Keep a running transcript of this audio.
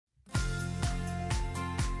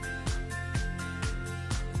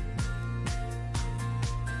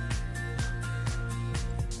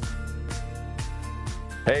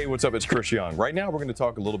Hey, what's up? It's Chris Young. Right now, we're going to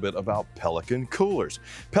talk a little bit about Pelican coolers.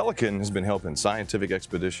 Pelican has been helping scientific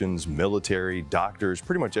expeditions, military, doctors,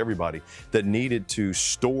 pretty much everybody that needed to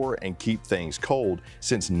store and keep things cold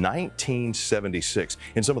since 1976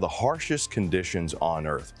 in some of the harshest conditions on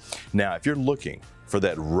Earth. Now, if you're looking for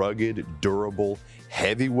that rugged, durable,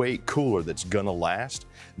 heavyweight cooler that's going to last,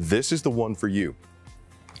 this is the one for you.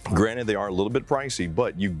 Granted, they are a little bit pricey,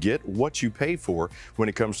 but you get what you pay for when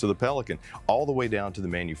it comes to the Pelican, all the way down to the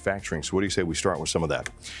manufacturing. So what do you say we start with some of that?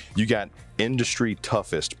 You got industry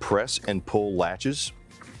toughest press and pull latches.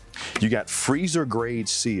 You got freezer grade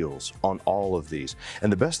seals on all of these.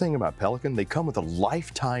 And the best thing about Pelican, they come with a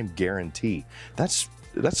lifetime guarantee. That's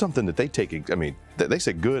something that they take, I mean, they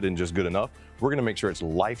say good and just good enough. We're gonna make sure it's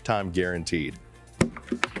lifetime guaranteed.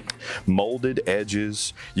 Molded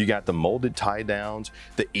edges, you got the molded tie downs,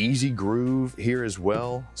 the easy groove here as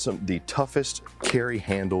well, the toughest carry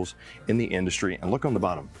handles in the industry. And look on the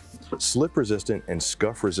bottom, slip resistant and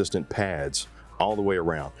scuff resistant pads all the way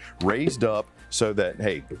around, raised up so that,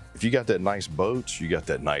 hey, if you got that nice boat, you got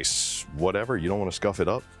that nice whatever, you don't want to scuff it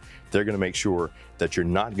up, they're going to make sure that you're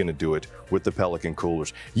not going to do it with the Pelican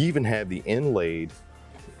coolers. You even have the inlaid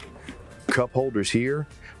cup holders here,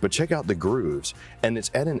 but check out the grooves, and it's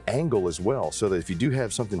at an angle as well, so that if you do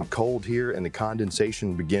have something cold here and the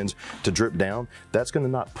condensation begins to drip down, that's going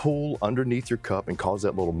to not pool underneath your cup and cause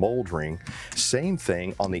that little mold ring. Same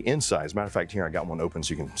thing on the inside. As a matter of fact, here I got one open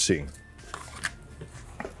so you can see.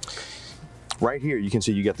 Right here, you can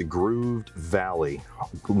see you got the grooved valley,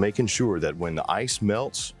 making sure that when the ice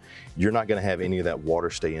melts, you're not going to have any of that water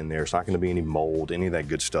stay in there. It's not going to be any mold, any of that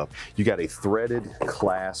good stuff. You got a threaded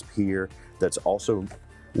clasp here that's also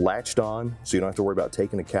latched on, so you don't have to worry about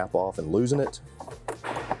taking the cap off and losing it.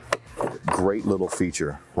 Great little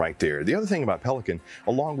feature right there. The other thing about Pelican,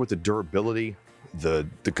 along with the durability, the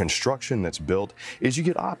construction that's built, is you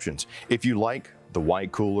get options. If you like the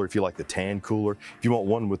white cooler, if you like the tan cooler, if you want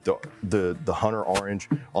one with the hunter orange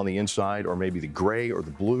on the inside, or maybe the gray or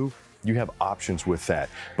the blue, you have options with that,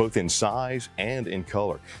 both in size and in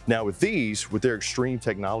color. Now with these, with their extreme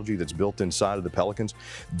technology that's built inside of the Pelicans,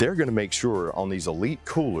 they're gonna make sure on these elite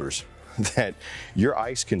coolers that your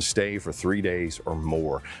ice can stay for 3 days or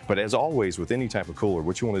more. But as always, with any type of cooler,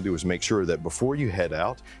 what you want to do is make sure that before you head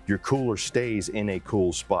out, your cooler stays in a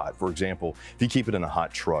cool spot. For example, if you keep it in a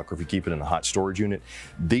hot truck or if you keep it in a hot storage unit,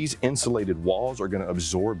 these insulated walls are going to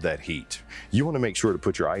absorb that heat. You want to make sure to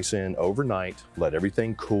put your ice in overnight, let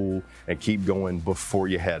everything cool, and keep going before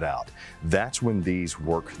you head out. That's when these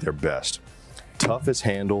work their best. Toughest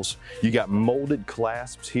handles. You got molded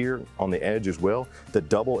clasps here on the edge as well that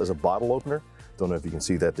double as a bottle opener. Don't know if you can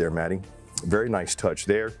see that there, Maddie. Very nice touch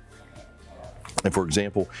there. And for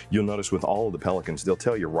example, you'll notice with all of the Pelicans, they'll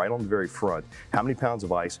tell you right on the very front how many pounds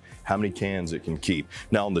of ice, how many cans it can keep.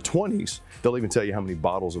 Now on the 20s, they'll even tell you how many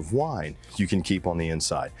bottles of wine you can keep on the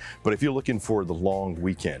inside. But if you're looking for the long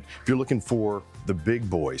weekend, if you're looking for the big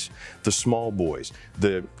boys, the small boys,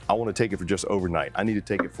 I want to take it for just overnight, I need to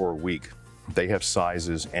take it for a week, they have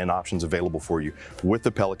sizes and options available for you with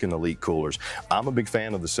the Pelican Elite coolers. I'm a big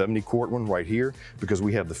fan of the 70-quart one right here because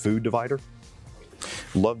we have the food divider.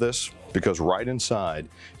 Love this because right inside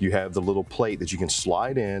you have the little plate that you can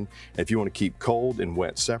slide in. If you want to keep cold and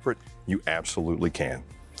wet separate, you absolutely can.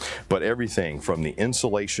 But everything from the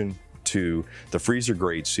insulation to the freezer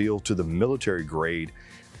grade seal to the military grade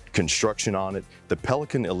construction on it, the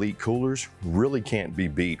Pelican Elite coolers really can't be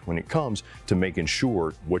beat when it comes to making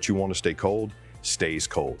sure what you want to stay cold stays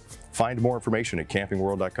cold. Find more information at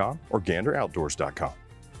campingworld.com or ganderoutdoors.com.